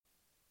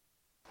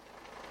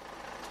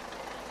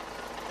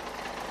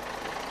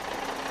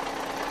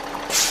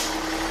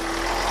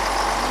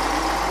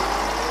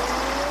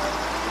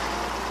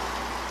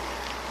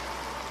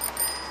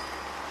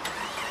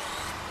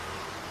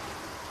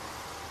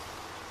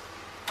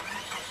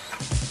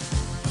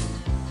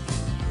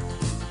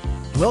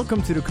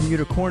Welcome to the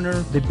Commuter Corner,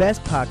 the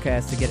best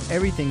podcast to get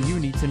everything you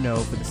need to know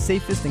for the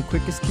safest and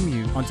quickest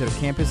commute onto the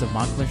campus of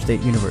Montclair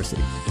State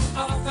University.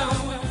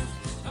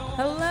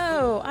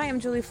 Hello, I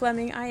am Julie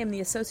Fleming. I am the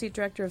Associate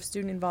Director of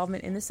Student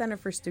Involvement in the Center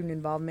for Student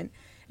Involvement,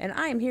 and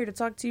I am here to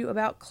talk to you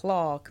about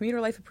CLAW,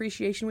 Commuter Life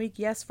Appreciation Week.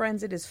 Yes,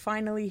 friends, it is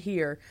finally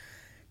here.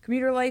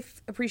 Commuter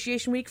Life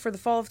Appreciation Week for the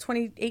fall of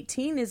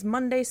 2018 is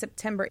Monday,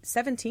 September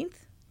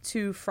 17th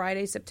to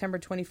Friday, September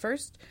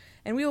 21st,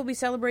 and we will be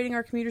celebrating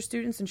our commuter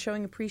students and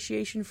showing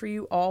appreciation for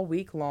you all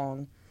week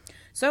long.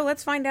 So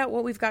let's find out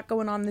what we've got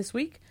going on this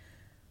week.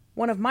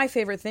 One of my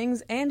favorite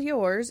things, and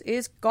yours,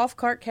 is golf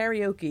cart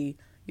karaoke.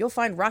 You'll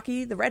find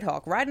Rocky the Red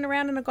Hawk riding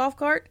around in a golf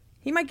cart.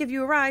 He might give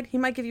you a ride, he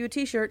might give you a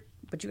t-shirt,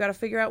 but you got to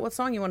figure out what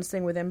song you want to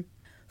sing with him.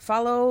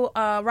 Follow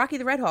Rocky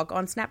the Red Hawk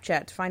on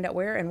Snapchat to find out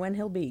where and when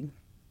he'll be.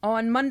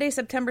 On Monday,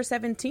 September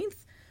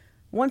 17th,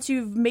 once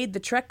you've made the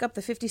trek up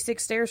the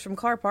 56 stairs from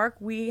Car Park,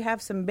 we have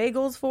some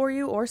bagels for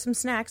you or some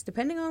snacks,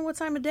 depending on what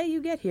time of day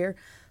you get here.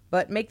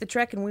 But make the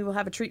trek and we will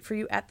have a treat for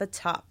you at the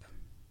top.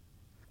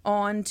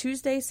 On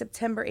Tuesday,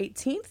 September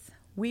 18th,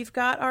 we've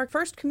got our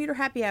first Commuter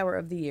Happy Hour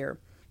of the year.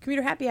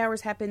 Commuter Happy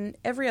Hours happen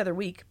every other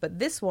week, but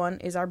this one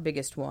is our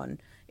biggest one.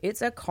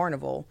 It's a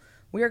carnival.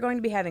 We are going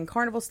to be having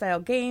carnival-style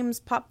games,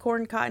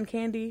 popcorn, cotton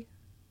candy.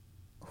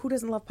 Who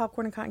doesn't love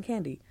popcorn and cotton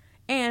candy?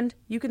 And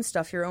you can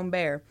stuff your own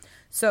bear.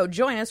 So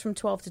join us from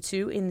 12 to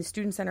 2 in the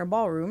Student Center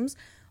ballrooms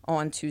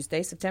on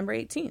Tuesday, September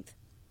 18th.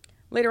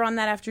 Later on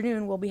that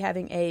afternoon, we'll be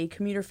having a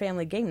commuter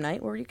family game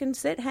night where you can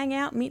sit, hang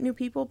out, meet new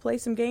people, play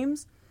some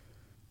games,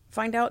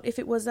 find out if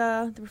it was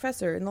the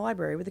professor in the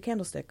library with a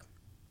candlestick.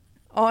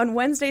 On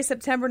Wednesday,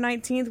 September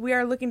 19th, we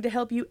are looking to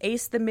help you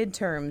ace the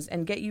midterms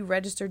and get you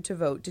registered to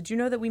vote. Did you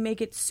know that we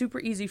make it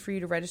super easy for you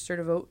to register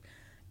to vote?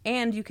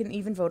 And you can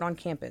even vote on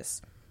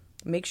campus.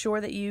 Make sure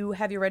that you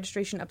have your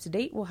registration up to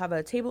date. We'll have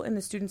a table in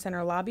the Student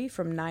Center lobby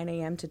from 9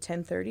 a.m. to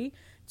 10:30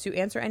 to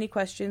answer any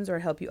questions or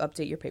help you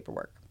update your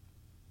paperwork.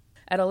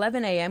 At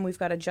 11 a.m., we've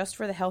got a Just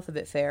for the Health of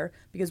It fair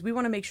because we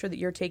want to make sure that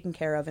you're taken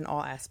care of in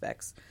all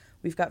aspects.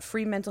 We've got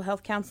free mental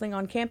health counseling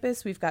on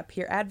campus. We've got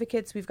peer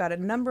advocates. We've got a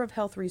number of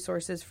health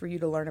resources for you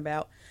to learn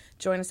about.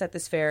 Join us at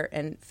this fair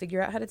and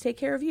figure out how to take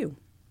care of you.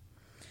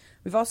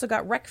 We've also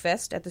got Rec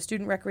Fest at the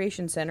Student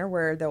Recreation Center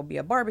where there'll be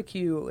a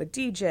barbecue, a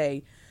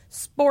DJ,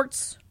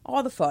 sports,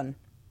 all the fun.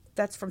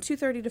 That's from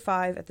 2:30 to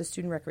 5 at the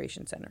Student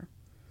Recreation Center.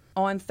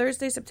 On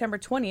Thursday, September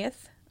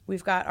 20th,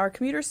 we've got our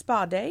Commuter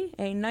Spa Day,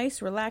 a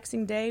nice,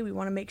 relaxing day. We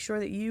want to make sure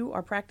that you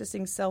are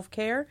practicing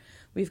self-care.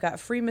 We've got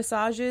free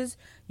massages.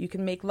 You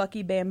can make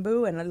lucky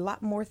bamboo and a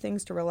lot more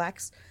things to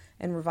relax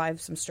and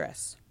revive some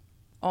stress.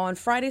 On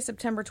Friday,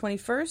 September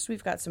 21st,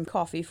 we've got some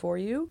coffee for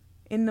you.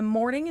 In the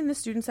morning in the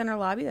Student Center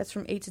lobby, that's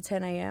from 8 to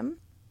 10 a.m.,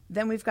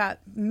 Then we've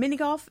got mini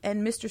golf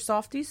and Mr.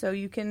 Softy, so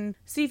you can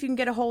see if you can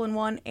get a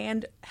hole-in-one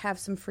and have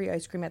some free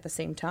ice cream at the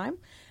same time.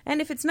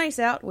 And if it's nice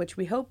out, which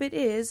we hope it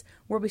is,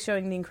 we'll be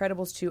showing The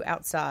Incredibles 2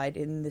 outside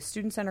in the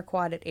Student Center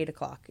quad at 8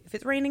 o'clock. If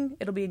it's raining,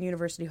 it'll be in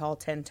University Hall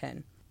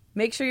 1010.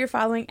 Make sure you're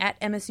following at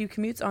MSU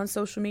Commutes on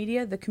social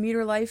media, the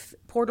Commuter Life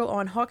portal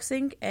on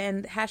HawkSync,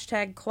 and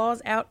hashtag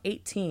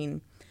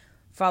ClawsOut18.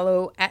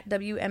 Follow at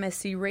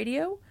WMSC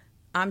Radio.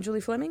 I'm Julie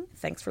Fleming.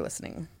 Thanks for listening.